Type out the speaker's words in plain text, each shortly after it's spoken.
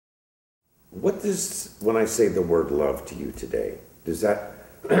What does, when I say the word love to you today, does that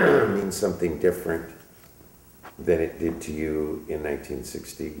mean something different than it did to you in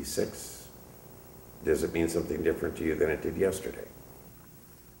 1966? Does it mean something different to you than it did yesterday?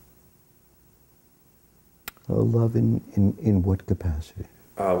 Love in what capacity?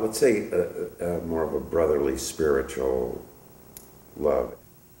 Let's say more of a brotherly, spiritual love.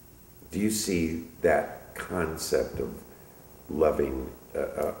 Do you see that concept of loving,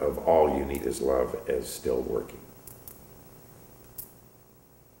 of all you need is love, as still working?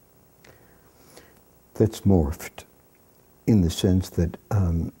 That's morphed in the sense that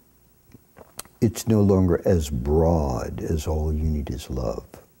it's no longer as broad as all you need is love.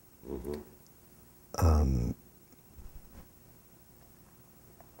 Mm-hmm.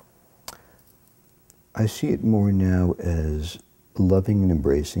 I see it more now as loving and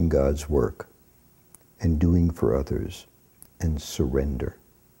embracing God's work and doing for others and surrender.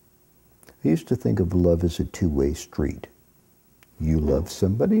 I used to think of love as a two-way street. You love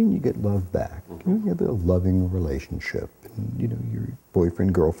somebody and you get love back. You have a loving relationship. And, you know, your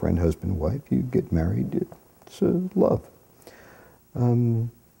boyfriend, girlfriend, husband, wife, you get married, it's love.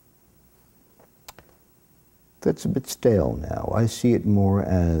 That's a bit stale now. I see it more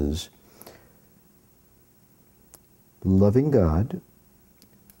as loving God,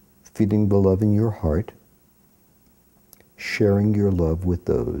 feeling the love in your heart, sharing your love with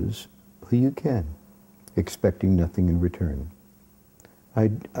those who you can, expecting nothing in return. I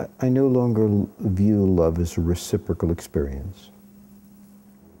no longer view love as a reciprocal experience.